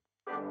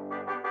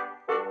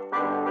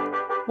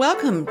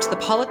Welcome to the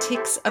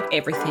Politics of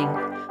Everything.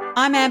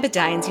 I'm Amber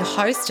Daines, your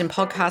host and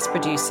podcast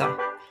producer.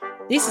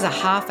 This is a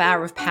half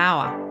hour of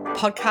power, a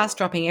podcast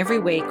dropping every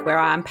week where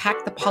I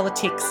unpack the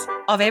politics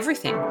of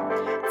everything,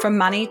 from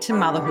money to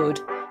motherhood,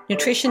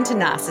 nutrition to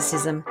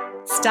narcissism,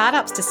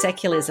 startups to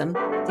secularism,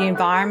 the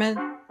environment,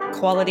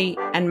 quality,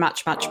 and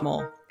much, much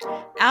more.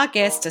 Our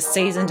guests are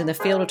seasoned in the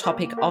field or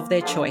topic of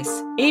their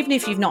choice, even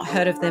if you've not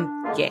heard of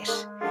them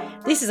yet.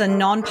 This is a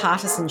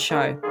non-partisan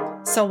show.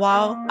 So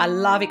while I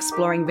love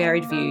exploring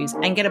varied views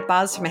and get a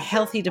buzz from a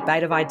healthy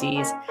debate of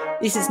ideas,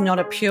 this is not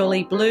a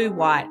purely blue,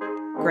 white,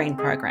 green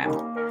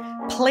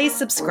program. Please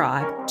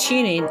subscribe,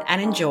 tune in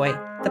and enjoy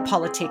the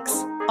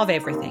politics of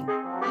everything.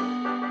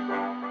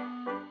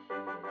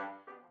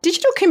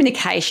 Digital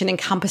communication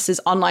encompasses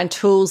online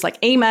tools like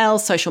email,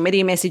 social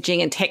media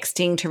messaging and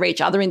texting to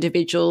reach other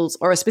individuals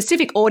or a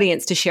specific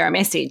audience to share a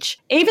message.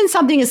 Even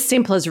something as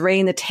simple as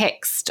reading the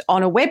text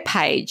on a web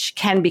page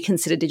can be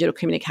considered digital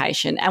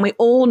communication, and we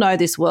all know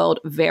this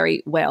world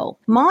very well.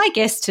 My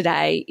guest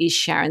today is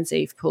Sharon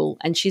Zeev Poole,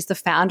 and she's the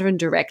founder and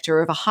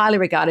director of a highly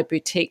regarded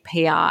boutique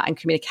PR and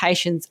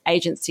communications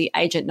agency,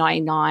 Agent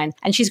 99,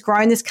 and she's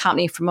grown this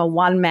company from a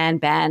one-man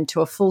band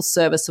to a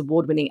full-service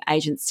award-winning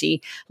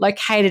agency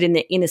located in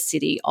the inner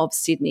city of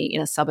Sydney in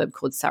a suburb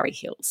called Surrey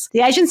Hills.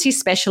 The agency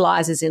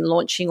specialises in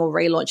launching or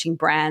relaunching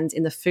brands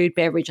in the food,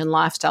 beverage and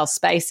lifestyle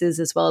spaces,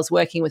 as well as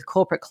working with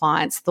corporate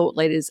clients, thought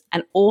leaders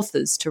and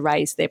authors to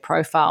raise their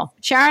profile.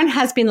 Sharon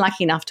has been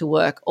lucky enough to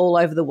work all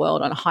over the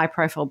world on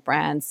high-profile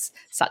brands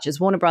such as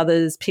Warner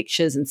Brothers,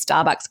 Pictures and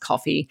Starbucks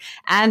Coffee,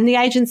 and the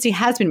agency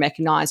has been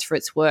recognised for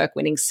its work,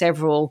 winning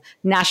several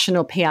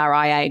national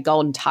PRIA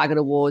Golden Target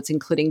Awards,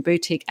 including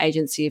Boutique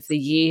Agency of the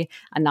Year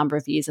a number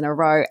of years in a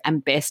row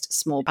and Best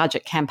Small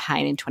Budget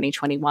Campaign in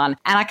 2021.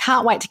 And I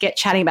can't wait to get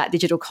chatting about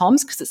digital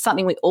comms because it's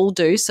something we all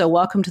do. So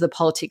welcome to the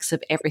Politics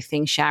of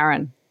Everything,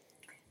 Sharon.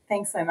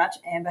 Thanks so much,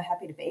 Amber.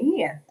 Happy to be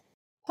here.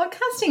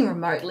 Podcasting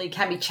remotely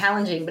can be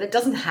challenging, but it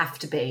doesn't have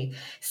to be.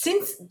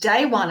 Since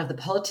day one of the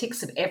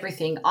Politics of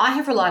Everything, I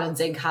have relied on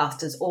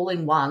Zencastr's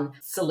all-in-one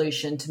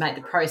solution to make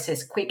the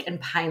process quick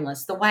and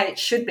painless, the way it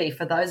should be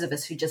for those of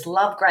us who just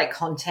love great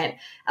content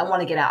and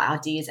want to get our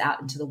ideas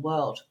out into the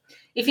world.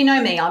 If you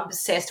know me, I'm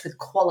obsessed with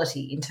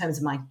quality in terms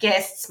of my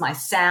guests, my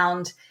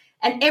sound,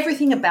 and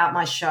everything about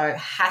my show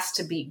has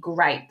to be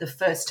great the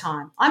first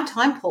time. I'm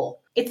time poor.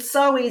 It's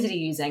so easy to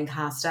use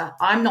Zencastr.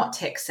 I'm not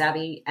tech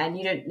savvy and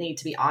you don't need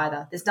to be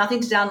either. There's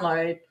nothing to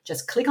download.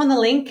 Just click on the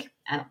link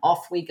and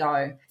off we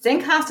go.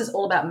 Zencastr is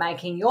all about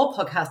making your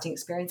podcasting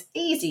experience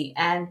easy,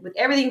 and with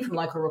everything from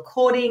local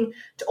recording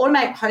to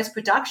automatic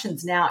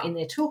post-productions now in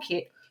their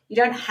toolkit, you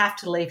don't have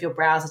to leave your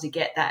browser to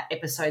get that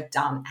episode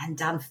done, and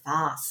done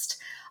fast.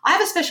 I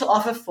have a special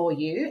offer for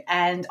you,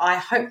 and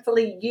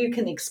hopefully you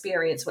can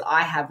experience what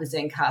I have with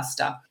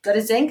Zencastr. Go to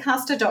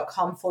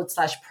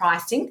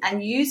zencastr.com/pricing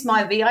and use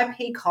my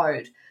VIP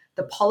code,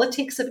 the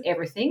Politics of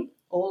Everything,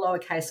 all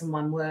lowercase and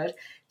one word,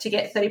 to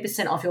get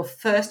 30% off your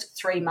first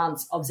 3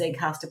 months of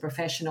Zencastr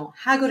Professional.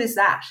 How good is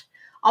that?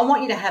 I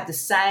want you to have the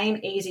same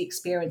easy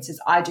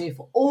experiences I do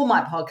for all my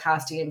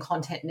podcasting and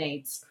content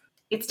needs.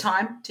 It's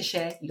time to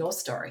share your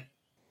story.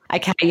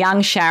 Okay,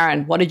 young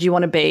Sharon, what did you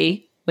want to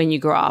be when you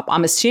grew up?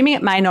 I'm assuming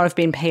it may not have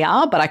been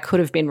PR, but I could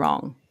have been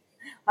wrong.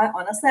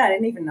 Honestly, I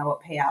didn't even know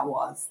what PR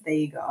was. There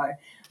you go.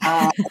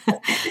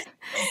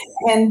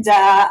 And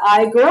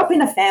I grew up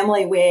in a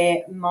family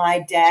where my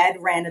dad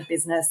ran a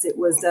business. It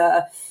was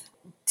a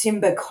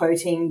timber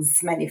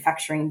coatings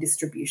manufacturing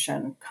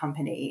distribution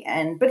company,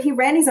 but he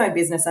ran his own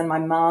business and my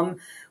mum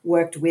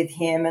worked with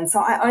him, and so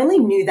I only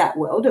knew that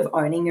world of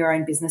owning your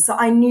own business. So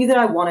I knew that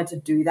I wanted to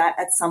do that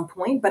at some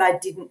point, but I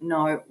didn't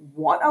know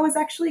what I was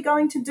actually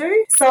going to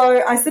do.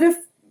 So I sort of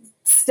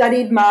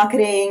studied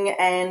marketing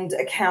and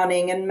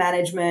accounting and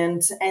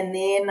management, and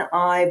then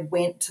I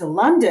went to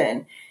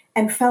London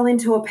and fell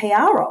into a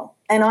PR role.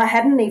 And I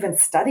hadn't even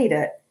studied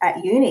it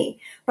at uni,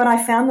 but I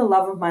found the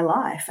love of my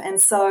life.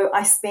 And so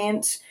I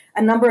spent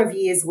a number of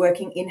years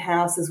working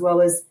in-house as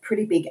well as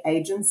pretty big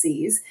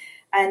agencies.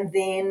 And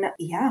then,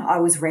 I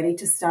was ready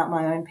to start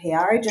my own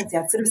PR agency.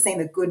 I'd sort of seen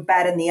the good,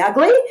 bad and the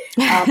ugly.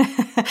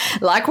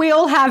 Like we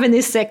all have in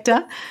this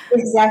sector.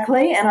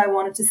 Exactly. And I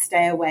wanted to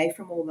stay away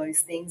from all those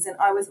things. And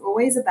I was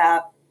always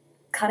about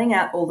cutting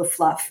out all the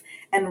fluff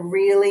and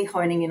really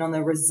honing in on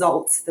the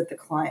results that the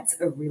clients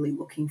are really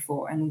looking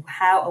for and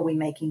how are we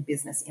making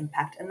business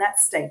impact. And that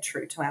stayed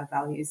true to our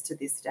values to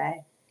this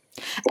day.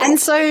 And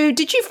so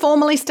did you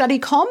formally study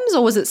comms,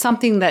 or was it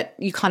something that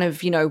you kind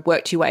of,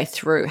 worked your way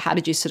through? How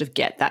did you sort of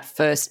get that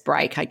first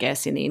break, I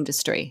guess, in the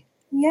industry?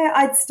 Yeah,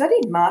 I'd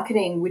studied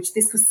marketing, which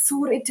this was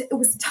it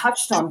was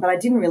touched on, but I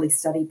didn't really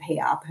study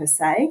PR per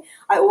se.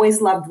 I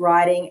always loved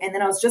writing, and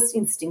then I was just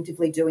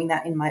instinctively doing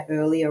that in my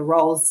earlier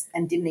roles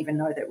and didn't even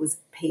know that it was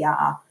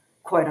PR,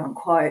 quote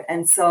unquote.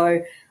 And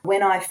so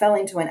when I fell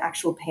into an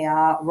actual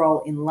PR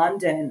role in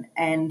London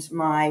and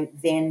my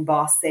then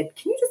boss said,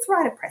 "Can you just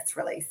write a press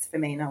release for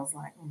me?" And I was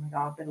like, oh my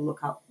God, I better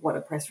look up what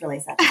a press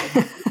release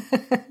actually is.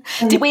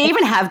 Did we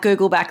even have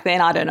Google back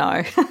then? I don't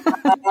know.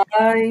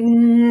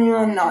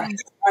 No, No,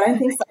 I don't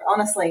think so.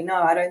 Honestly, no,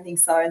 I don't think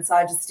so. And so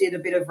I just did a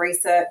bit of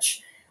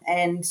research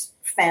and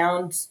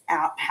found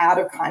out how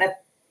to kind of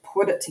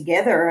put it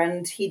together.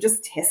 And he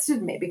just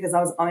tested me because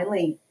I was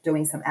only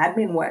doing some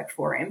admin work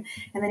for him.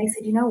 And then he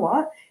said, you know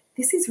what?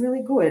 This is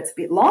really good. It's a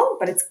bit long,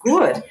 but it's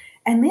good.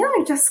 And then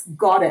I just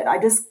got it. I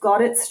just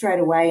got it straight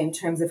away in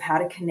terms of how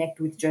to connect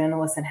with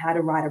journalists and how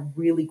to write a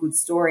really good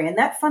story. And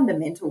that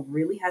fundamental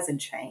really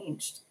hasn't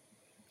changed.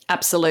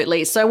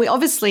 Absolutely. So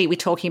we're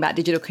talking about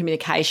digital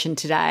communication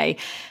today.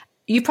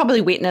 You've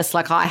probably witnessed,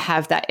 like I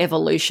have, that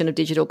evolution of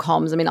digital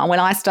comms. I mean, when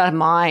I started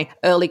my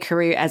early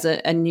career as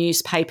a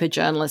newspaper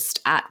journalist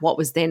at what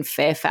was then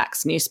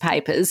Fairfax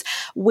newspapers,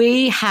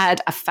 we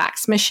had a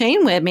fax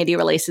machine where media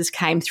releases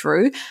came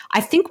through.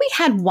 I think we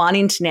had one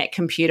internet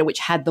computer which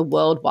had the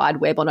World Wide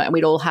Web on it, and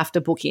we'd all have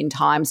to book in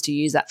times to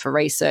use that for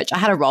research. I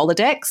had a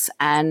Rolodex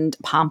and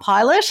Palm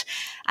Pilot,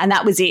 and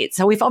that was it.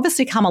 So we've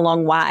obviously come a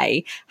long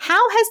way.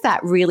 How has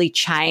that really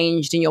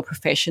changed in your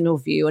professional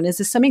view? And is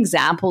there some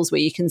examples where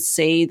you can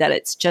see that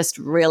it's just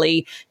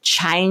really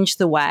changed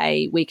the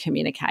way we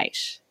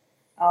communicate?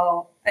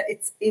 Oh,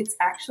 it's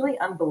actually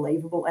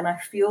unbelievable. And I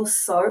feel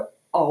so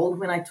old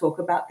when I talk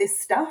about this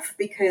stuff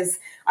because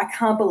I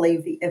can't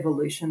believe the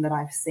evolution that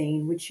I've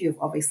seen, which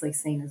you've obviously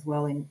seen as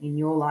well in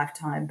your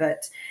lifetime.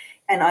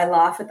 And I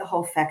laugh at the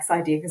whole fax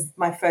idea because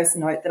my first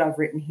note that I've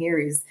written here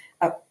is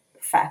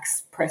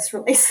fax press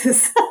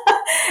releases.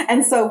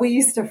 And so we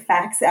used to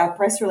fax our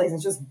press releases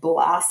and just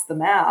blast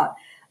them out.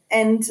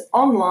 And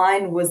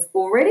online was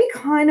already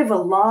kind of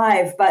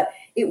alive, but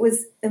it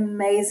was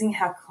amazing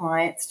how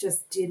clients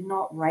just did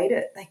not rate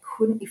it. They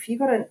couldn't, if you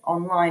got an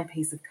online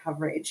piece of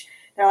coverage,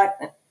 they're like,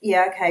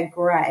 yeah, okay,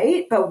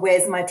 great, but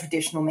where's my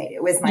traditional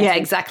media?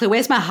 Exactly.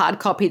 Where's my hard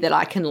copy that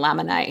I can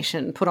laminate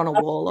and put on a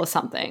wall or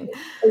something?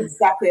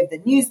 Exactly, of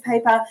the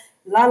newspaper,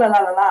 la, la,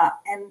 la, la, la.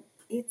 And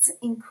it's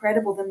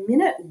incredible. The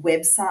minute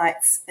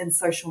websites and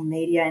social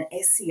media and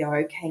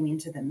SEO came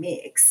into the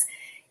mix,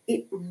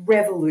 it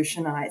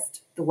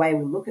revolutionized the way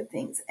we look at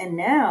things. And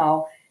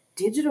now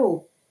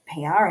digital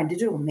PR and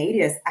digital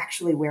media is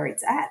actually where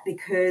it's at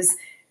because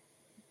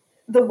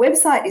the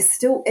website is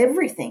still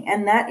everything.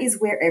 And that is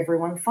where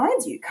everyone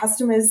finds you.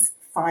 Customers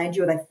find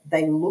you,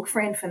 they look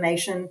for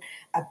information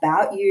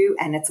about you,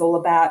 and it's all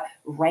about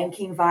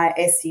ranking via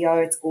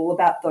SEO. It's all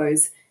about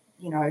those,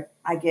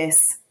 I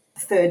guess,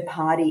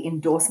 third-party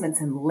endorsements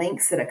and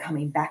links that are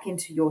coming back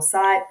into your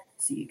site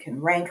so you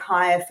can rank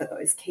higher for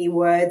those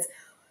keywords.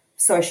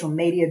 Social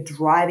media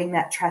driving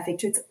that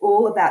traffic. It's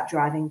all about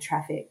driving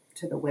traffic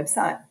to the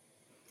website,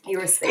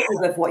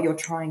 irrespective of what you're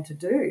trying to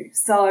do.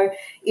 So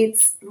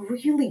it's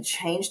really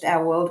changed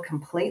our world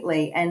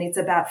completely. And it's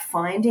about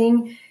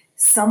finding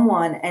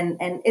someone, and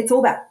it's all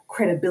about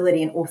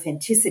credibility and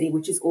authenticity,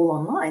 which is all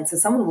online. So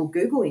someone will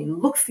Google you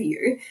and look for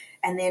you.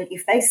 And then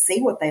if they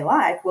see what they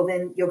like, well,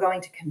 then you're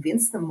going to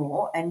convince them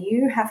more. And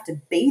you have to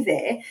be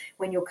there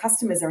when your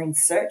customers are in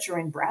search or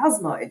in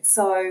browse mode.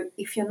 So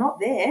if you're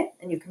not there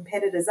and your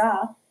competitors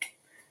are,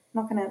 it's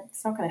not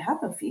going to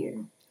happen for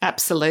you.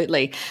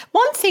 Absolutely.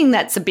 One thing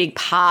that's a big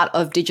part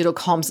of digital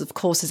comms, of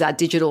course, is our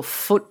digital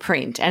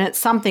footprint. And it's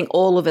something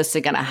all of us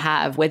are going to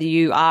have, whether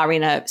you are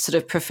in a sort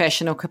of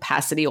professional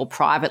capacity or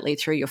privately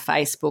through your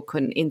Facebook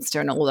and Insta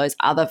and all those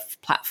other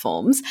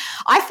platforms.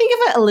 I think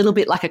of it a little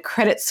bit like a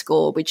credit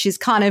score, which is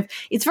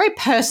it's very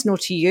personal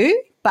to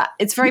you, but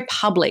it's very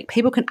public.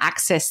 People can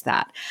access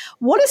that.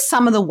 What are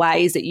some of the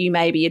ways that you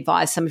maybe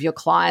advise some of your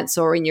clients,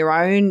 or in your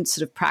own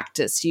sort of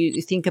practice, you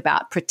think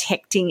about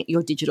protecting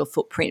your digital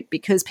footprint?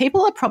 Because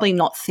people are probably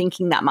not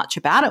thinking that much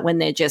about it when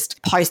they're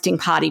just posting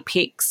party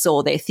pics,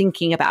 or they're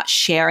thinking about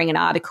sharing an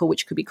article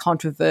which could be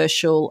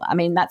controversial. I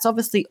mean, that's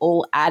obviously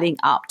all adding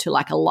up to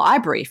like a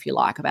library, if you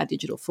like, of our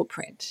digital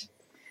footprint.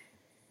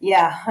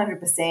 Yeah,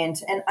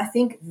 100%. And I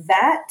think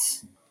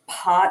that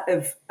part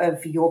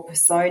of your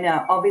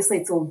persona, obviously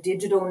it's all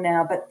digital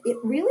now, but it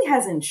really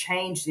hasn't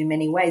changed in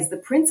many ways. The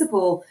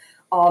principle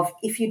of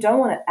if you don't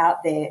want it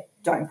out there,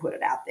 don't put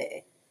it out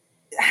there,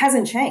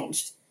 hasn't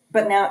changed.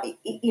 But now,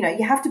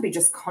 you have to be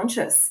just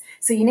conscious.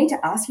 So you need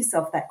to ask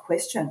yourself that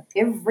question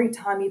every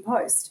time you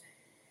post.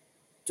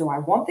 Do I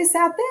want this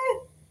out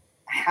there?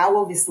 How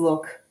will this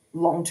look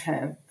long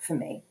term for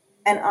me?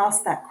 And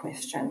ask that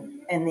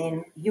question. And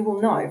then you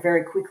will know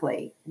very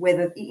quickly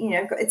whether,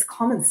 it's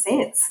common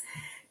sense.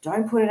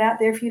 Don't put it out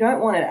there if you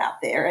don't want it out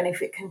there, and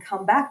if it can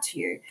come back to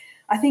you.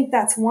 I think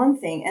that's one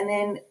thing. And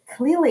then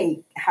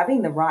clearly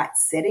having the right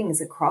settings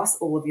across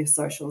all of your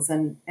socials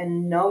and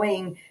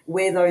knowing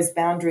where those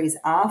boundaries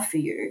are for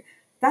you,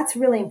 that's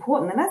really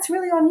important. And that's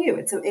really on you.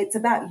 It's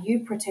about you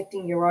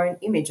protecting your own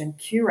image and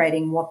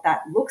curating what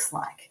that looks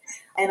like.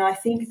 And I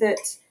think that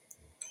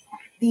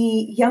the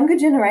younger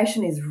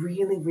generation is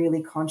really,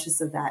 really conscious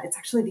of that. It's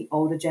actually the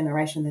older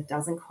generation that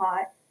doesn't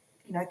quite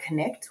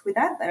connect with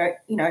that. They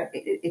don't,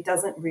 it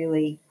doesn't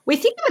really. We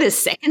think of it as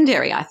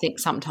secondary, I think,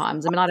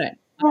 sometimes. I mean, I don't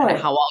know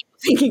how old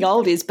thinking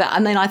old is, but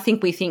and then I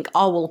think we think,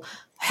 oh, well,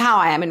 how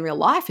I am in real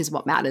life is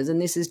what matters. And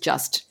this is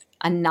just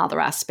another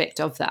aspect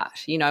of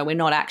that. We're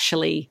not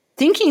actually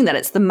thinking that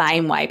it's the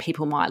main way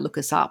people might look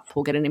us up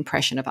or get an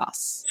impression of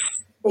us.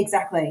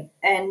 Exactly.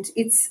 And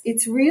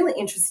it's really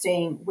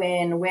interesting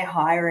when we're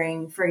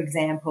hiring, for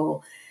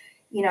example,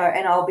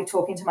 and I'll be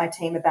talking to my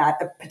team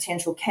about a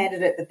potential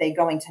candidate that they're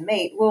going to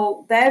meet.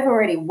 Well, they've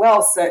already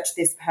well searched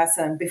this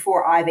person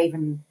before I've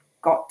even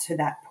got to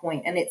that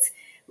point. And it's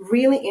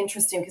really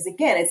interesting because,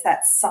 again, it's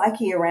that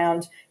psyche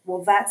around,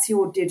 well, that's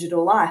your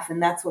digital life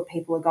and that's what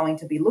people are going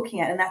to be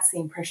looking at and that's the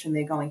impression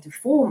they're going to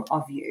form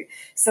of you.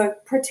 So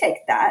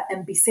protect that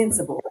and be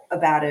sensible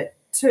about it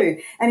too.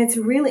 And it's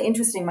really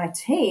interesting. My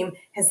team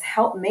has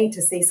helped me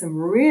to see some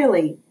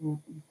really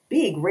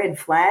big red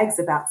flags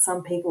about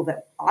some people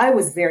that I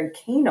was very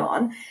keen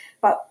on,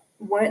 but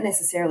weren't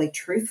necessarily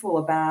truthful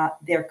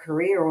about their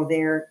career or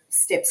their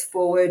steps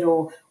forward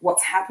or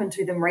what's happened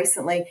to them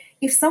recently.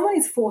 If someone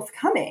is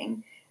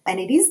forthcoming and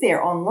it is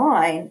there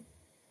online,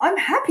 I'm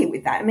happy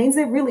with that. It means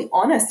they're really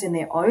honest and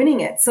they're owning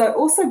it. So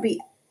also be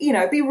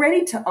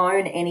ready to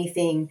own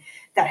anything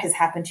that has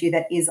happened to you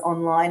that is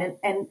online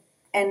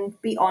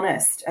and be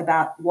honest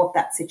about what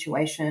that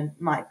situation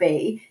might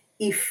be.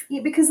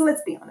 Because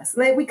let's be honest,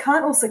 we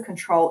can't also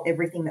control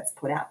everything that's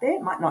put out there.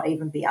 It might not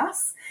even be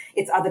us.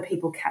 It's other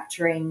people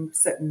capturing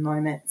certain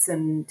moments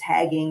and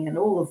tagging and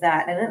all of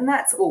that. And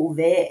that's all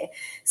there.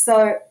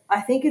 So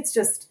I think it's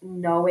just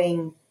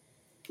knowing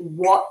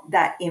what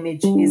that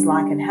image is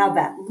like and how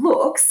that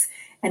looks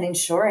and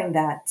ensuring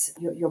that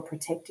you're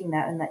protecting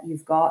that and that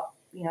you've got,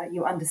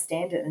 you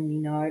understand it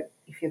and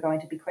if you're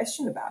going to be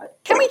questioned about it.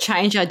 Can we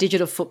change our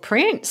digital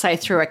footprint, say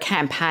through a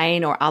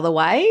campaign or other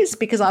ways?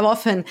 Because I've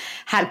often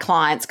had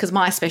clients, because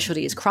my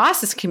specialty is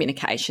crisis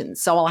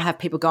communications. So I'll have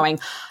people going,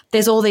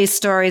 there's all these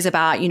stories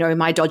about,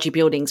 my dodgy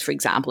buildings, for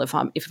example, if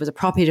it was a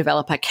property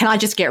developer, can I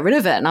just get rid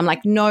of it? And I'm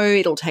like, no,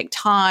 it'll take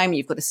time.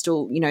 You've got to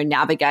still,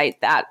 navigate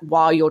that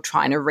while you're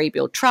trying to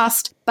rebuild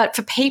trust. But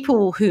for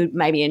people who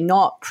maybe are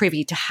not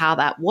privy to how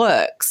that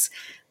works,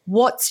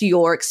 what's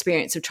your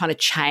experience of trying to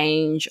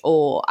change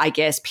or, I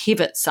guess,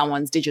 pivot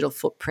someone's digital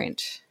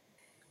footprint?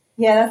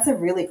 Yeah, that's a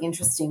really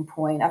interesting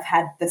point. I've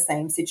had the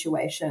same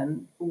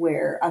situation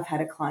where I've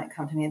had a client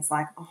come to me and it's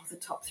like, the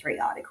top 3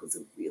 articles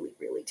are really,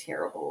 really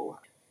terrible.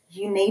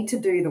 You need to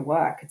do the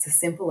work. It's as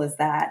simple as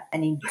that.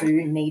 And you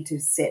do need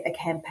to set a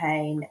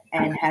campaign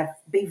and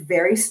be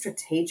very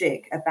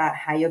strategic about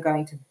how you're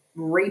going to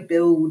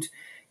rebuild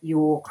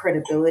your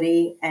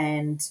credibility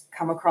and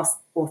come across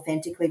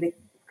authentically.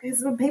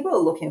 Because when people are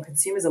looking,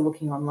 consumers are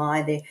looking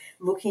online, they're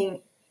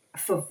looking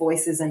for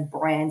voices and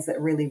brands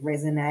that really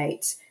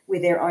resonate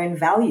with their own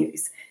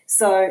values.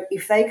 So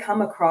if they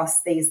come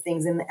across these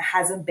things and it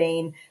hasn't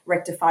been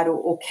rectified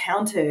or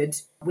countered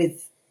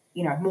with,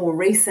 more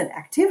recent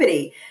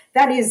activity,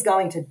 that is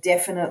going to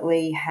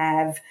definitely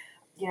have,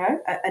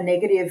 a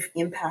negative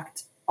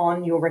impact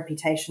on your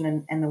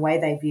reputation and the way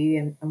they view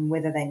you and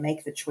whether they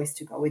make the choice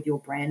to go with your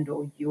brand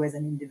or you as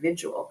an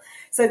individual.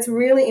 So it's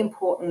really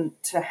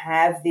important to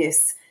have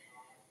this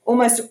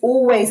almost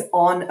always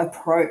on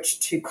approach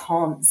to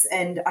comms.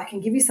 And I can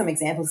give you some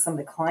examples of some of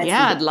the clients.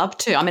 Yeah, I'd love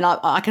to. I mean,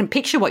 I can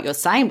picture what you're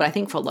saying, but I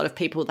think for a lot of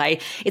people,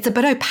 it's a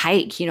bit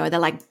opaque. They're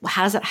like,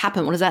 how does it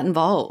happen? What does that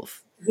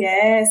involve?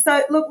 Yeah.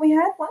 So, look, we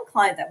had one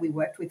client that we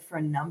worked with for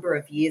a number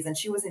of years, and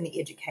she was in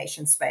the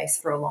education space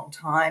for a long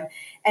time.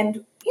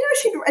 And,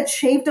 she'd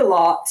achieved a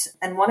lot.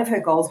 And one of her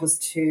goals was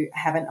to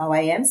have an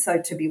OAM,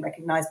 so to be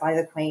recognised by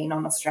the Queen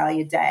on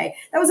Australia Day.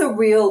 That was a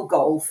real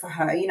goal for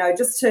her,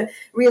 just to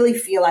really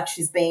feel like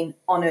she's been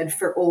honoured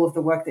for all of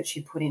the work that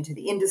she'd put into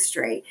the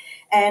industry.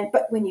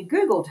 But when you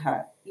Googled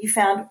her, you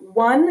found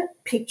one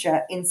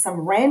picture in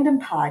some random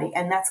party,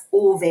 and that's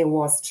all there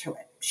was to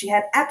it. She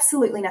had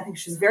absolutely nothing.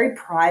 She was very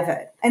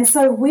private. And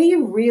so we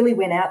really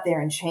went out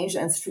there and changed it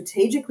and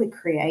strategically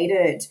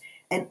created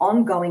an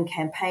ongoing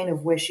campaign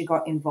of where she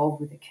got involved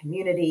with the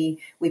community.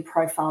 We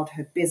profiled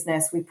her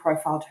business. We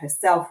profiled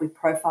herself. We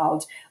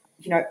profiled,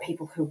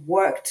 people who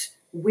worked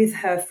with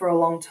her for a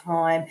long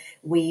time.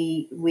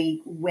 We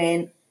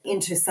went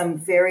into some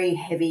very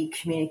heavy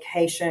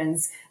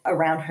communications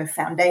around her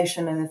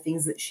foundation and the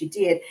things that she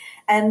did.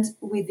 And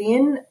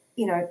within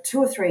 2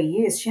 or 3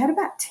 years, she had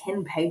about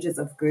 10 pages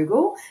of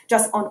Google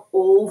just on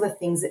all the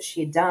things that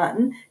she had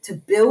done to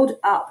build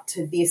up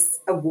to this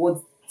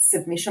award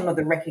submission or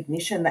the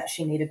recognition that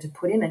she needed to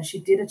put in. And she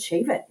did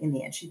achieve it in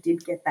the end. She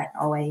did get that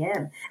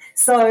OAM.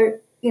 So,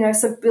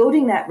 so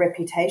building that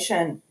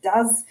reputation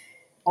does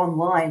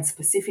online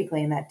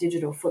specifically in that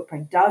digital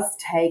footprint does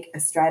take a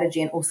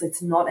strategy. And also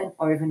it's not an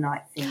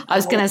overnight thing. I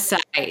was going to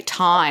say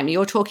time.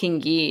 You're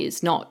talking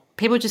years, not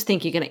people just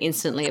think you're going to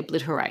instantly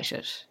obliterate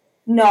it.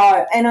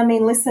 No. And I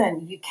mean,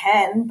 listen, you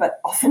can, but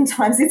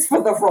oftentimes it's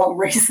for the wrong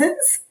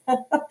reasons.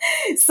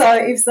 So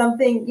if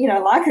something,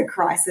 like a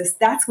crisis,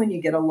 that's when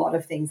you get a lot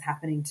of things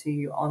happening to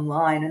you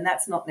online, and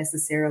that's not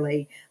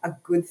necessarily a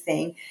good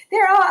thing.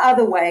 There are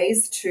other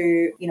ways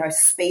to,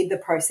 speed the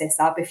process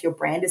up. If your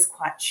brand is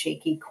quite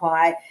cheeky,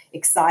 quite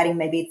exciting,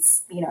 maybe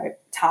it's,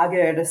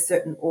 targeted at a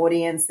certain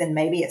audience, then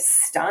maybe a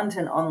stunt,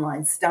 an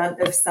online stunt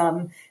of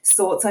some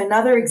sort. So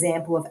another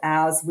example of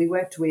ours, we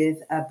worked with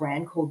a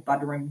brand called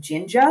Budroom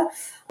Ginger,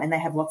 and they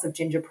have lots of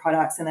ginger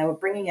products, and they were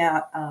bringing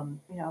out,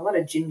 a lot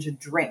of ginger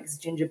drinks,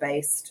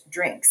 ginger-based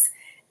drinks.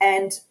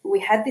 And we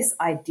had this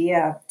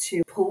idea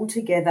to pull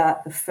together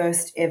the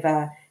first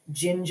ever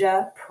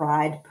Ginger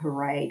Pride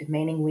Parade,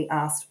 meaning we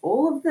asked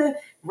all of the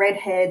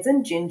redheads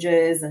and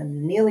gingers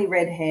and nearly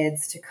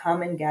redheads to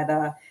come and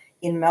gather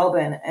in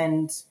Melbourne,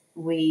 and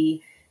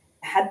we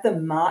had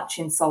them march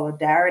in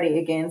solidarity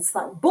against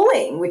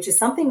bullying, which is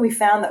something we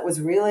found that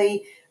was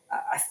really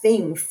a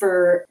thing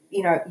for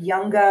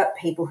younger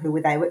people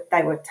who they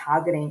were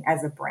targeting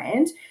as a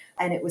brand.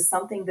 And it was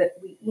something that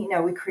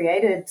we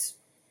created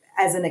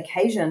as an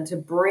occasion to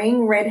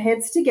bring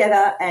redheads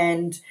together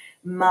and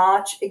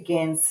march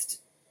against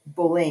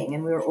bullying.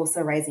 And we were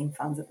also raising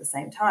funds at the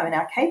same time. And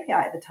our KPI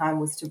at the time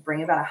was to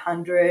bring about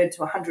 100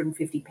 to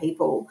 150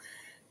 people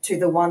to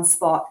the one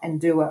spot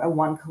and do a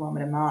 1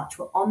 kilometre march.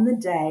 Well, on the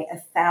day,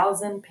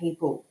 1,000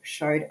 people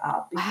showed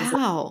up.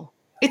 Wow.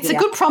 It's a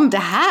good problem to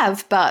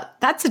have, but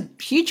that's a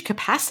huge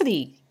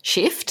capacity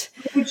shift.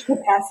 Huge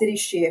capacity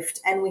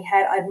shift. And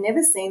I've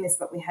never seen this,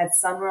 but we had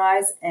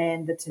Sunrise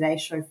and the Today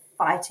Show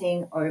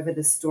fighting over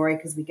the story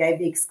because we gave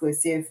the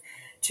exclusive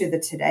to the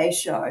Today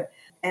Show.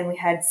 And we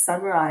had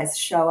Sunrise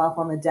show up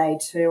on the day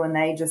too, and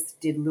they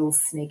just did little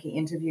sneaky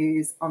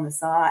interviews on the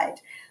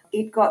side.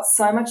 It got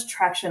so much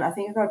traction. I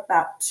think it got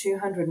about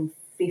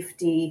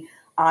 250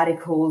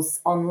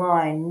 articles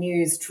online,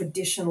 news,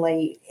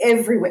 traditionally,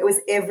 everywhere. It was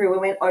everywhere.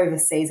 We went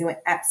overseas. It went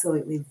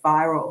absolutely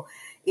viral.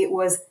 It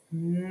was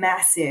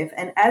massive.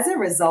 And as a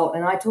result,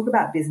 and I talk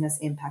about business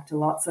impact a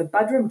lot, so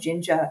Budroom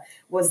Ginger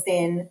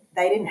they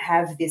didn't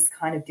have this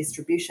kind of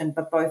distribution,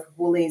 but both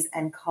Woolies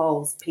and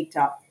Coles picked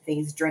up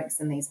these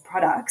drinks and these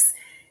products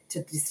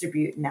to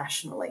distribute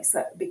nationally.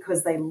 So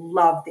because they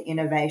loved the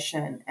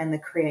innovation and the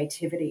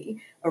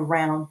creativity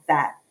around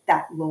that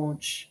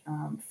launch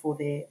for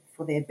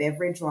their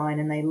beverage line,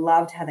 and they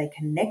loved how they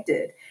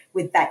connected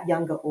with that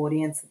younger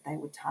audience that they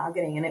were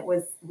targeting. And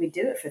we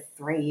did it for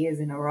 3 years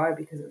in a row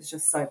because it was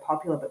just so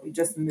popular, but we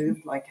just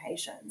moved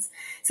locations.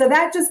 So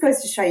that just goes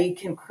to show you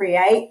can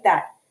create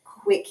that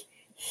quick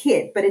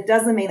hit, but it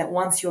doesn't mean that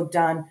once you're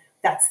done,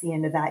 that's the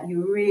end of that.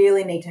 You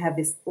really need to have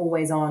this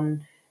always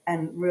on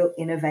and real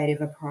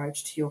innovative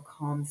approach to your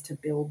comms to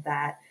build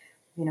that,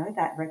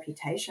 that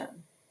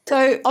reputation.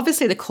 So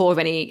obviously the core of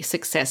any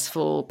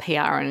successful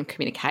PR and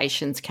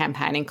communications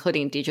campaign,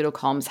 including digital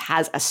comms,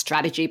 has a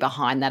strategy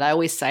behind that. I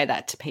always say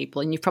that to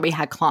people, and you've probably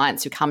had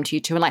clients who come to you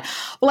too and like,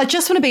 well, I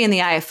just want to be in the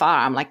AFR.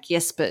 I'm like,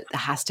 yes, but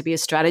there has to be a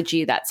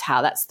strategy. That's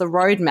the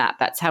roadmap.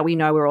 That's how we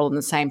know we're all on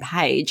the same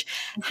page.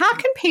 How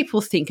can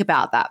people think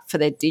about that for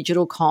their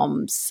digital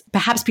comms,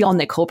 perhaps beyond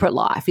their corporate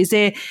life? Is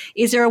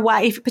there a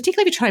way,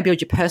 particularly if you're trying to build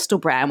your personal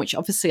brand, which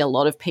obviously a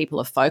lot of people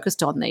are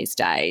focused on these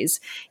days,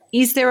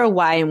 is there a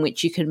way in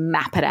which you can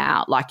map it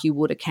out like you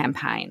would a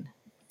campaign?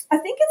 I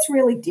think it's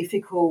really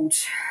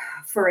difficult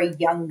for a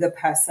younger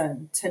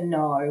person to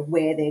know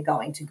where they're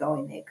going to go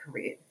in their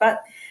career.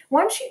 But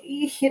once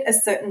you hit a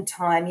certain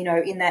time,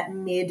 in that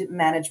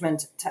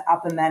mid-management to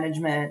upper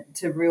management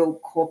to real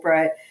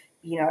corporate,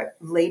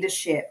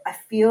 leadership, I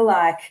feel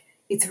like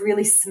it's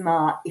really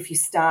smart if you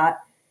start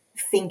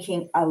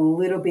thinking a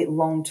little bit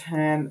long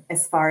term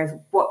as far as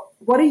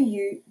what are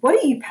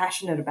you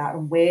passionate about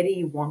and where do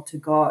you want to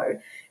go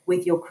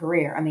with your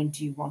career? I mean,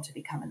 do you want to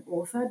become an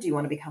author? Do you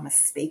want to become a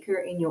speaker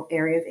in your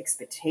area of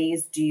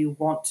expertise? Do you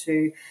want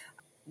to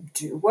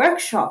do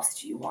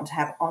workshops? Do you want to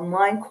have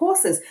online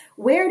courses?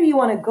 Where do you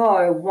want to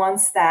go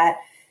once that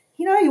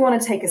you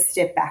want to take a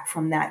step back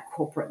from that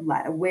corporate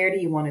ladder? Where do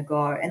you want to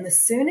go? And the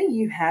sooner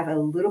you have a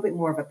little bit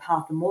more of a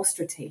path, the more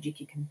strategic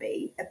you can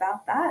be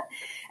about that.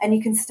 And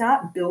you can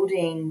start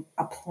building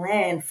a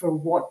plan for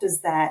what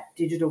does that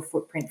digital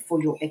footprint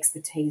for your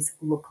expertise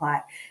look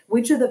like?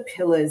 Which are the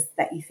pillars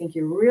that you think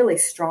you're really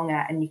strong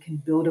at and you can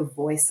build a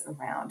voice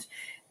around?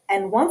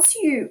 And once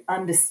you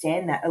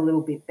understand that a little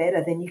bit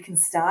better, then you can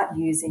start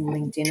using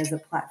LinkedIn as a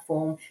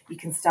platform. You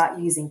can start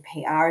using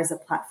PR as a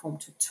platform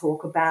to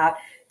talk about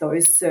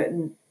those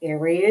certain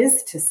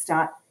areas, to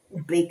start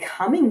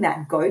becoming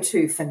that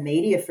go-to for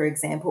media, for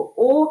example,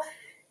 or,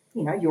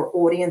 your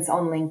audience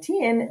on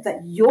LinkedIn,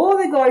 that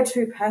you're the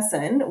go-to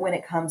person when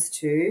it comes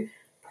to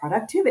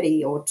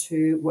productivity or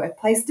to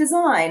workplace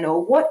design,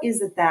 or what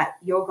is it that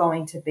you're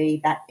going to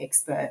be that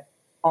expert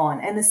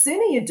on. And the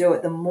sooner you do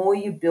it, the more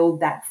you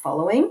build that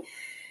following.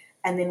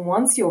 And then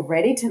once you're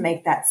ready to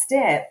make that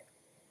step,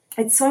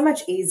 it's so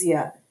much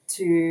easier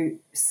to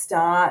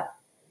start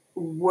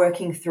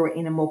working through it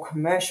in a more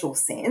commercial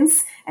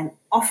sense and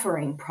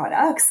offering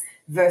products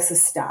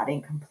versus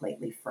starting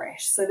completely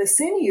fresh. So the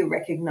sooner you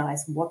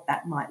recognize what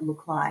that might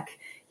look like,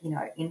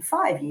 in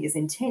 5 years,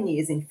 in 10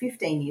 years, in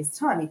 15 years'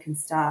 time, you can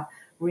start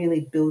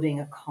really building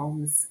a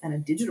comms and a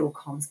digital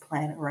comms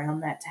plan around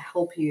that to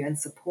help you and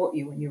support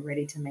you when you're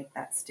ready to make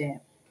that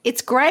step.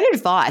 It's great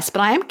advice,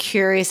 but I am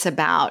curious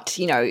about,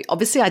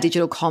 obviously our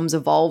digital comms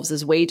evolves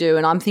as we do.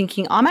 And I'm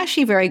thinking, I'm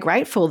actually very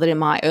grateful that in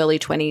my early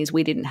 20s,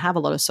 we didn't have a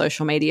lot of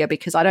social media,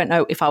 because I don't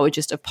know if I would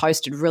just have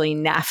posted really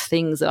naff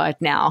things that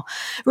I'd now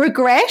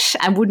regret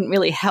and wouldn't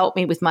really help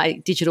me with my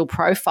digital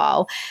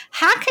profile.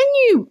 How can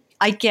you,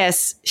 I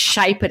guess,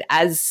 shape it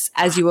as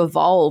you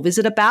evolve? Is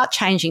it about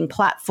changing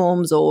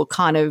platforms or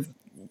kind of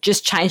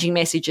just changing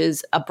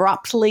messages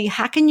abruptly?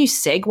 How can you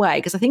segue?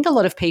 Because I think a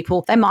lot of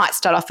people, they might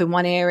start off in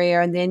one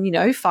area and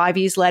then, 5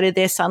 years later,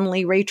 they're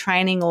suddenly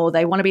retraining, or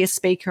they want to be a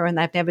speaker and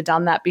they've never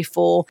done that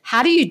before.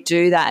 How do you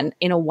do that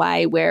in a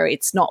way where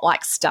it's not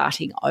like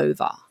starting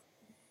over?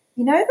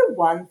 The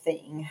one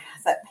thing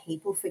that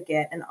people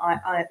forget, and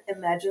I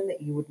imagine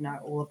that you would know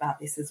all about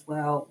this as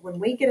well, when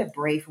we get a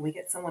brief or we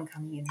get someone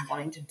coming in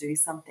wanting to do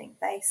something,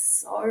 they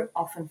so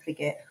often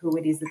forget who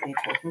it is that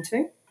they're talking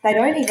to. They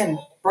don't even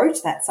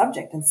broach that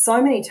subject. And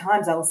so many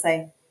times I will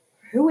say,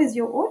 who is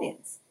your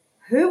audience?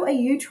 Who are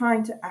you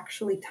trying to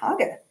actually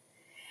target?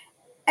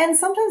 And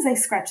sometimes they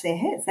scratch their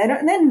heads.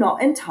 They're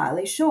not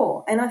entirely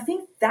sure. And I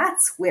think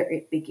that's where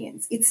it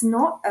begins. It's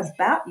not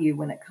about you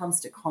when it comes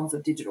to comms or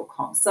digital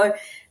comms. So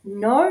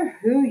know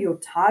who your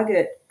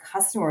target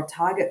customer or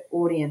target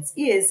audience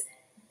is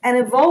and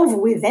evolve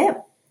with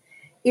them.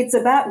 It's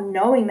about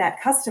knowing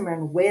that customer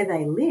and where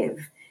they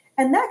live.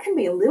 And that can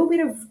be a little bit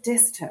of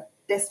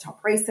desktop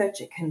research.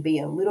 It can be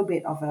a little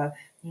bit of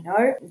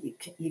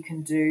you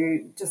can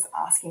do just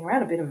asking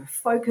around, a bit of a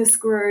focus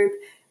group.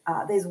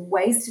 There's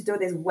ways to do it.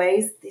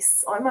 There's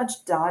so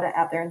much data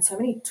out there and so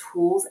many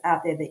tools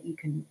out there that you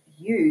can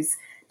use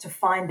to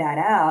find that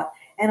out.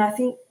 And I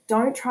think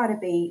don't try to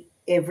be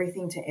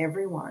everything to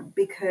everyone,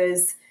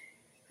 because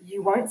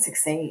you won't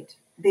succeed.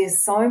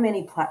 There's so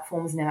many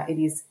platforms now. It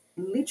is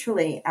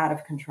literally out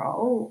of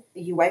control.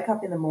 You wake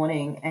up in the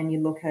morning and you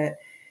look at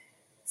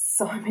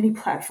so many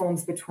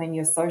platforms between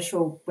your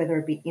social, whether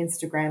it be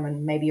Instagram,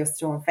 and maybe you're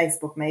still on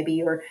Facebook, maybe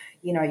you're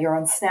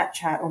on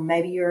Snapchat, or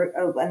maybe you're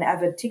an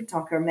avid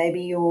TikToker,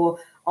 maybe you're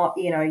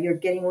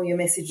getting all your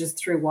messages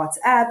through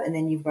WhatsApp, and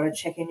then you've got to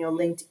check in your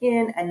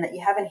LinkedIn, and that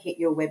you haven't hit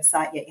your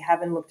website yet, you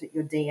haven't looked at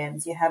your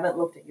DMs, you haven't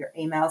looked at your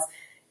emails.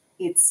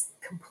 It's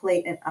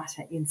complete and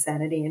utter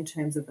insanity in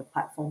terms of the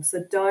platform.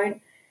 So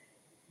don't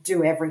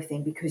do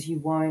everything, because you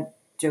won't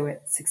do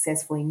it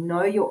successfully.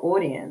 Know your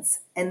audience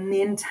and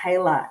then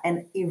tailor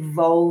and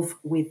evolve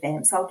with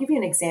them. So I'll give you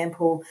an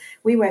example.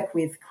 We work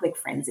with Click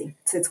Frenzy.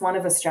 So it's one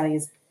of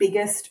Australia's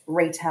biggest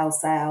retail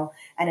sale,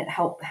 and it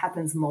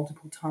happens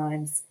multiple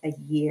times a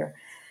year.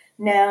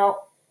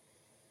 Now,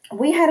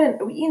 we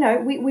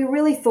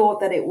really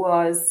thought that it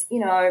was,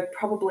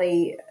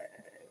 probably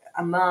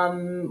a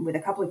mum with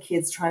a couple of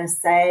kids trying to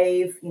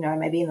save,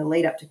 maybe in the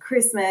lead up to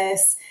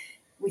Christmas.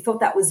 We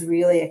thought that was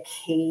really a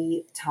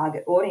key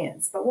target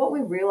audience. But what we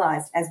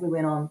realized as we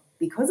went on,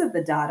 because of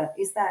the data,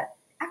 is that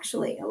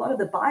actually a lot of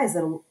the buyers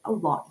are a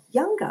lot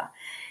younger.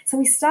 So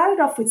we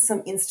started off with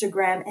some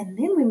Instagram, and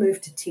then we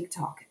moved to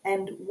TikTok.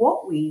 And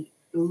what we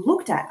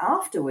looked at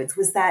afterwards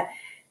was that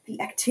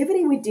the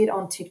activity we did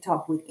on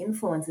TikTok with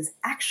influencers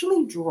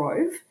actually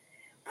drove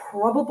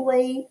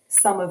probably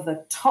some of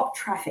the top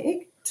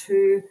traffic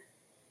to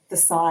the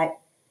site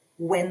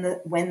when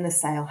the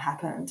sale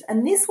happened.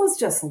 And this was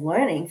just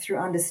learning through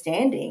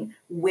understanding,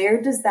 where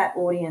does that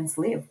audience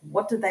live?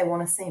 What do they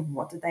want to see?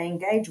 What do they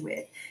engage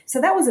with? So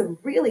that was a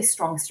really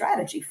strong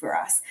strategy for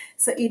us.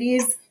 So it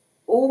is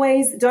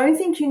always, don't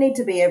think you need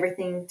to be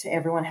everything to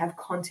everyone, have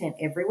content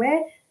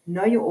everywhere.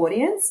 Know your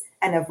audience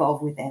and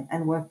evolve with them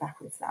and work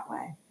backwards that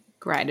way.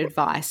 Great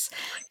advice.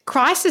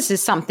 Crisis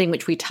is something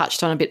which we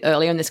touched on a bit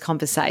earlier in this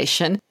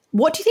conversation.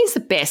 What do you think is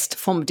the best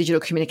form of digital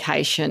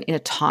communication in a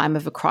time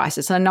of a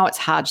crisis? And I know it's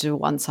hard to do a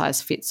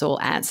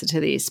one-size-fits-all answer to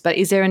this, but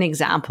is there an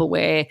example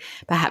where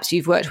perhaps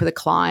you've worked with a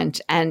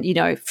client and,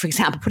 for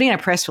example, putting in a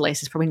press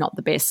release is probably not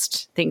the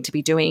best thing to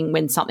be doing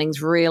when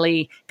something's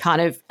really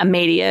kind of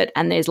immediate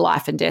and there's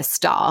life and death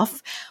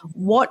stuff.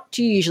 What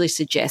do you usually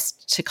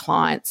suggest to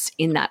clients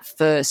in that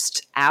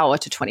first hour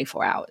to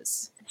 24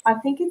 hours? I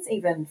think it's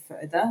even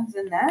further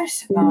than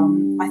that.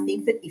 I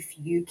think that if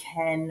you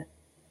can,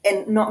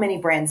 and not many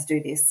brands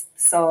do this,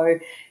 so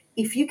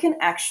if you can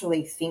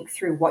actually think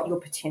through what your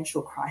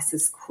potential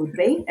crisis could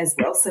be as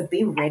well, so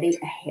be ready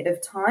ahead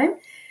of time.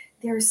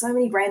 There are so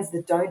many brands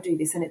that don't do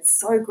this, and it's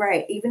so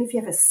great. Even if you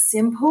have a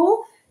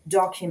simple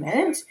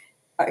document,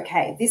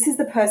 okay, this is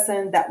the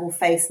person that will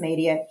face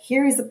media.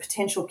 Here is a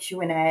potential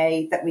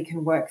Q&A that we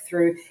can work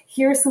through.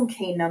 Here are some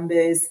key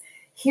numbers.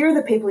 Here are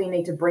the people you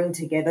need to bring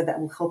together that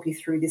will help you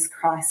through this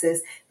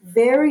crisis.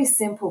 Very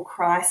simple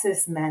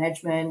crisis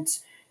management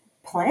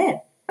plan,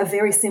 a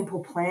very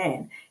simple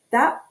plan.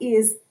 That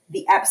is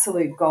the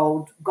absolute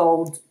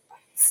gold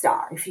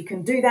star. If you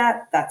can do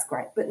that, that's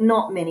great, but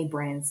not many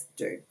brands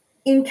do.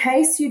 In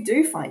case you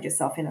do find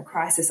yourself in a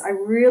crisis, I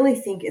really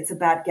think it's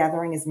about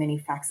gathering as many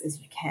facts as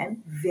you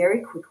can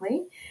very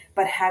quickly,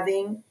 but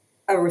having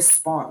a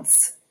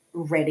response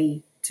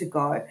ready to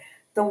go.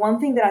 The one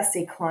thing that I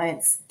see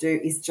clients do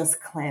is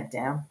just clamp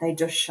down. They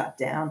just shut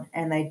down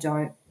and they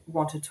don't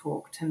want to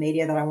talk to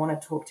media. They don't want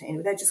to talk to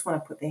anyone. They just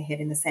want to put their head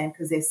in the sand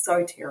because they're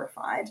so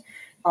terrified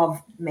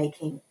of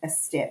making a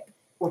step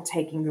or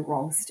taking the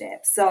wrong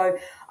step. So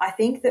I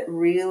think that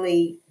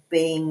really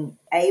being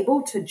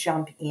able to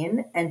jump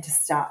in and to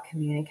start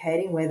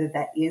communicating, whether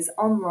that is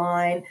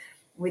online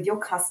with your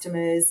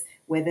customers,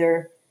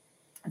 whether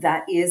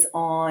that is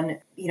on,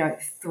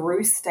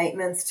 through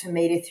statements to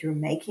media, through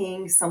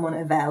making someone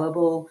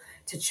available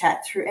to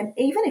chat through. And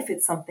even if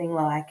it's something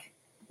like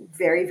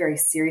very, very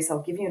serious,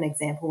 I'll give you an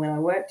example. When I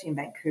worked in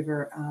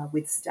Vancouver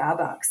with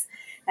Starbucks,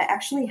 they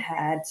actually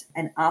had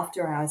an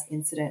after hours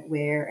incident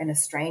where an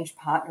estranged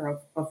partner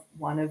of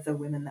one of the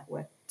women that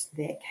worked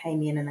there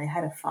came in and they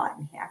had a fight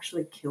and he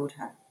actually killed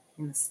her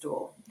in the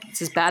store.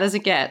 It's as bad as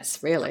it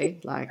gets, really.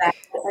 As bad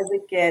as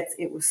it gets.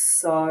 It was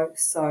so,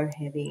 so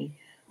heavy.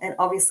 And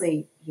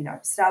obviously,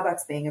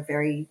 Starbucks being a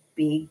very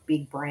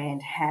big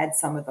brand had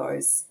some of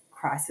those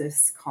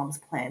crisis comms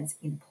plans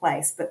in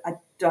place, but I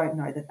don't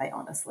know that they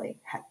honestly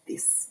had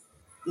this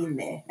in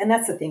there. And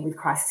that's the thing with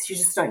crisis. You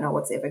just don't know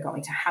what's ever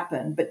going to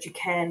happen, but you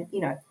can,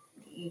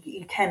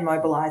 you can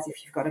mobilize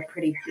if you've got a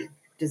pretty big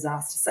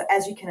disaster. So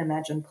as you can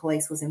imagine,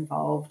 police was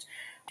involved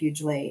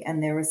hugely,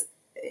 and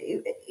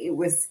it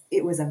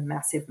was a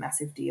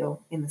massive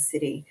deal in the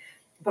city.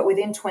 But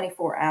within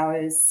 24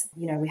 hours,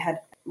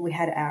 we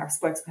had our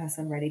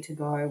spokesperson ready to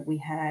go. We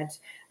had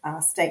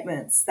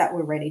statements that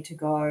were ready to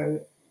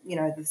go.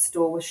 The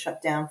store was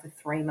shut down for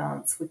 3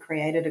 months. We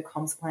created a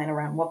comms plan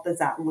around what does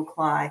that look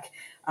like.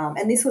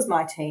 And this was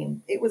my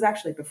team. It was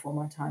actually before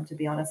my time, to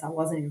be honest. I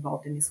wasn't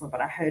involved in this one, but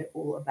I heard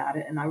all about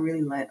it and I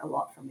really learned a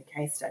lot from the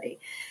case study.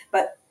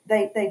 But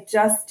they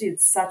just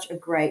did such a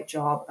great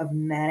job of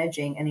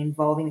managing and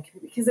involving the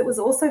community, because it was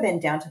also then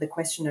down to the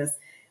question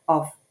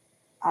of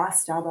are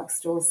Starbucks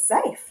stores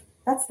safe?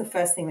 That's the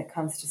first thing that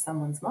comes to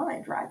someone's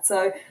mind, right?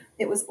 So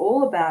it was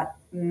all about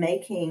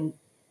making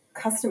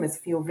customers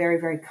feel very,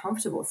 very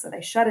comfortable. So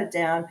they shut it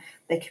down.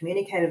 They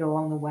communicated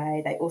along the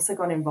way. They also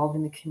got involved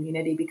in the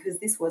community because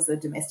this was a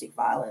domestic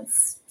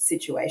violence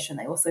situation.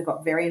 They also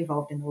got very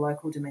involved in the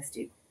local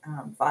domestic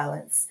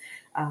violence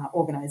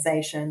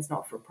organizations,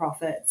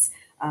 not-for-profits.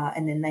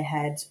 And then they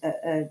had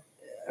an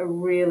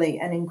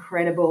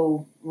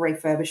incredible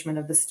refurbishment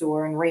of the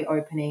store and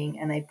reopening,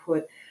 and they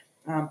put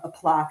a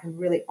plaque and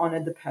really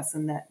honoured the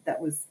person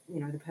that was,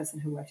 the person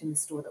who worked in the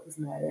store that was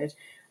murdered.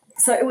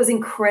 So it was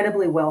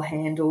incredibly well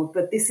handled,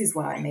 but this is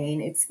what I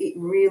mean. It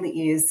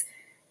really is,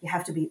 you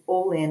have to be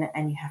all in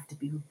and you have to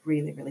be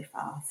really, really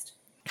fast.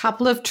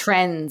 Couple of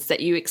trends that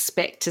you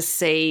expect to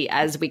see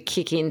as we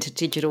kick into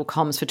digital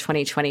comms for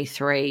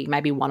 2023,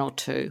 maybe one or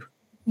two.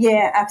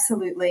 Yeah,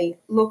 absolutely.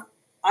 Look,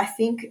 I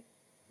think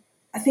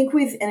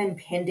with an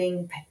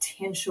impending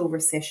potential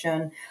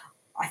recession,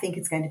 I think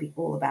it's going to be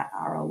all about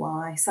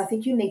ROI. So I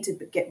think you need to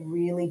get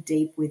really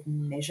deep with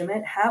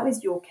measurement. How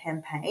is your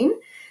campaign,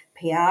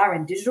 PR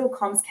and digital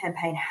comms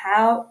campaign,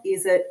 how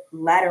is it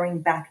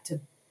laddering back to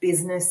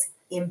business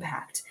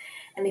impact?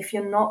 And if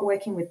you're not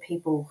working with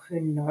people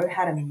who know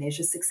how to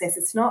measure success,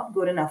 it's not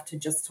good enough to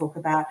just talk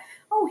about,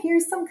 oh,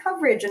 here's some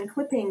coverage and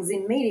clippings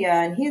in media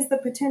and here's the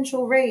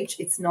potential reach.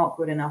 It's not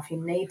good enough. You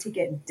need to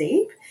get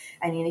deep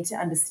and you need to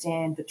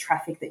understand the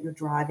traffic that you're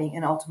driving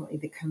and ultimately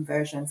the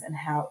conversions and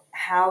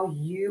how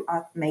you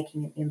are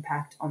making an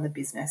impact on the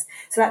business.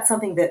 So that's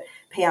something that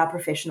PR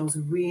professionals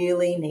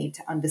really need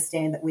to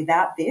understand, that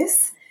without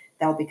this,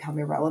 they'll become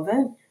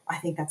irrelevant. I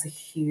think that's a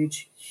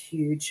huge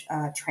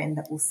trend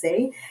that we'll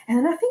see. And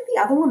then I think the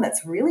other one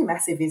that's really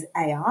massive is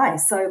AI.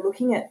 So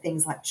looking at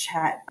things like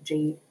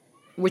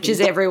which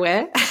is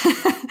everywhere.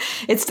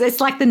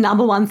 It's like the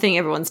number one thing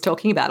everyone's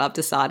talking about, I've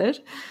decided.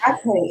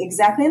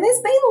 Exactly. And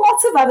there's been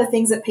lots of other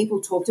things that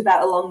people talked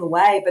about along the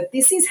way, but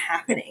this is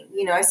happening,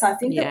 so I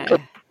think that we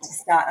need to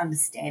start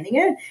understanding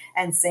it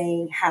and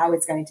seeing how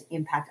it's going to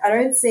impact. I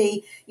don't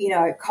see,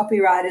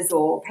 copywriters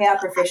or PR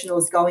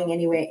professionals going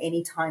anywhere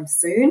anytime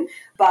soon,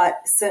 but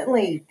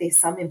certainly there's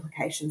some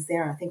implications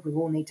there, and I think we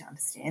all need to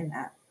understand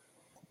that.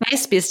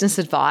 Best business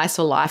advice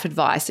or life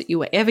advice that you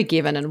were ever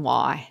given, and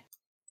why?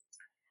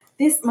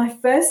 My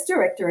first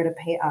director at a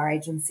PR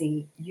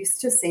agency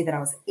used to see that I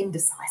was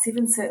indecisive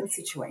in certain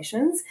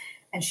situations,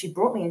 and she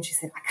brought me in. She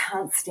said, I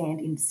can't stand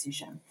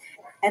indecision.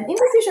 And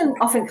indecision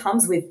often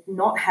comes with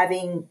not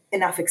having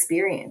enough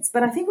experience,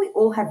 but I think we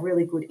all have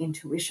really good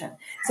intuition.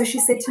 So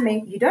she said to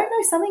me, you don't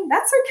know something?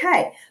 That's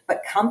okay,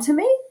 but come to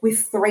me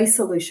with 3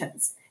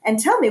 solutions and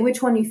tell me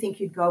which one you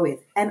think you'd go with.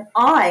 And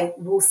I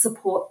will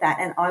support that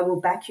and I will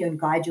back you and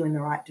guide you in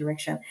the right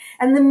direction.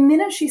 And the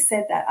minute she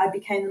said that, I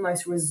became the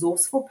most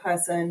resourceful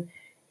person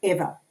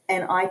ever.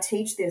 And I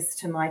teach this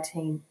to my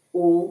team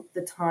all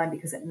the time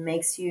because it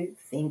makes you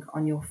think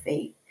on your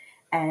feet.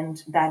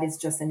 And that is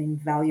just an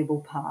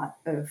invaluable part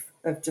of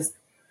just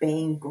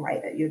being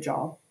great at your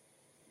job.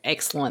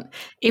 Excellent.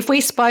 If we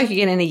spoke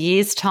again in a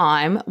year's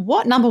time,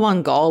 what number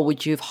one goal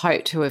would you have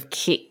hoped to have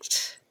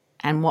kicked,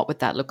 and what would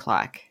that look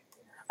like?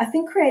 I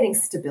think creating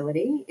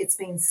stability, it's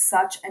been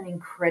such an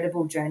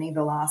incredible journey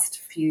the last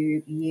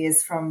few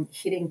years, from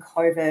hitting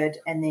COVID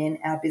and then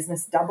our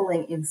business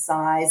doubling in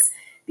size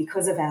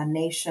because of our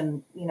niche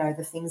and,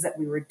 the things that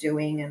we were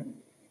doing. And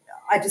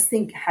I just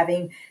think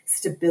having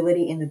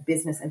stability in the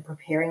business and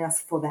preparing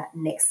us for that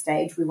next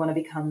stage, we want to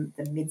become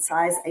the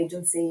mid-size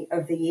agency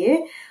of the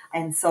year.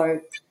 And so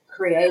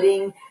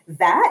creating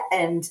that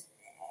and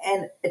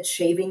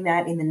achieving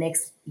that in the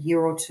next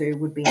year or two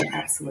would be an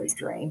absolute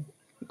dream.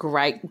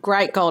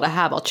 Great goal to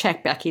have. I'll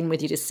check back in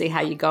with you to see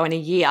how you go in a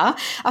year.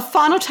 A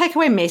final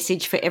takeaway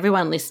message for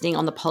everyone listening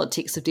on the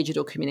politics of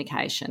digital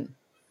communication.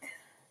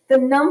 The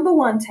number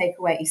one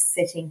takeaway is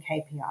setting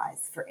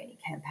KPIs for any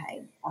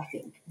campaign, I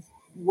think.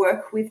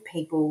 Work with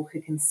people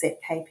who can set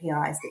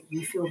KPIs that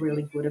you feel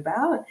really good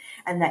about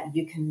and that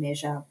you can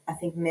measure. I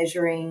think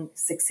measuring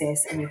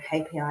success and your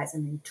KPIs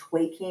and then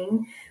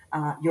tweaking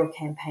your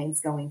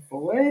campaigns going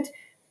forward,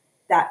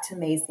 that to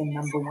me is the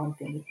number one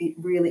thing. It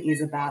really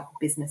is about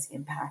business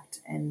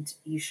impact, and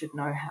you should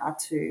know how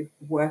to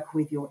work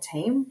with your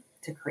team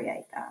to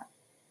create that.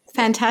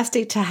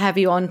 Fantastic to have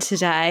you on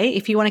today.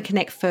 If you want to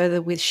connect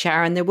further with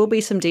Sharon, there will be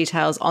some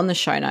details on the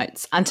show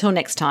notes. Until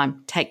next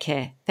time, take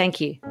care.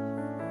 Thank you.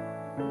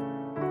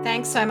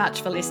 Thanks so much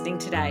for listening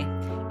today.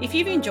 If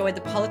you've enjoyed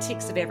the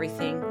politics of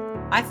everything,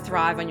 I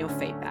thrive on your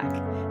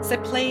feedback. So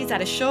please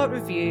add a short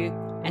review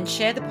and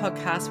share the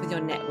podcast with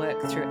your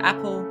network through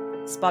Apple,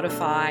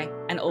 Spotify,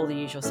 and all the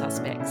usual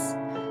suspects.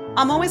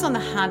 I'm always on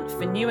the hunt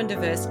for new and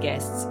diverse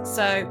guests,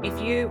 so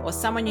if you or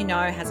someone you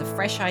know has a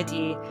fresh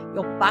idea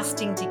you're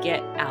busting to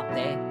get out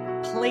there,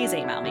 please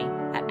email me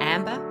at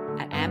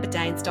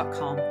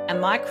amber@amberdanes.com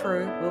and my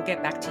crew will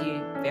get back to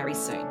you very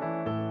soon.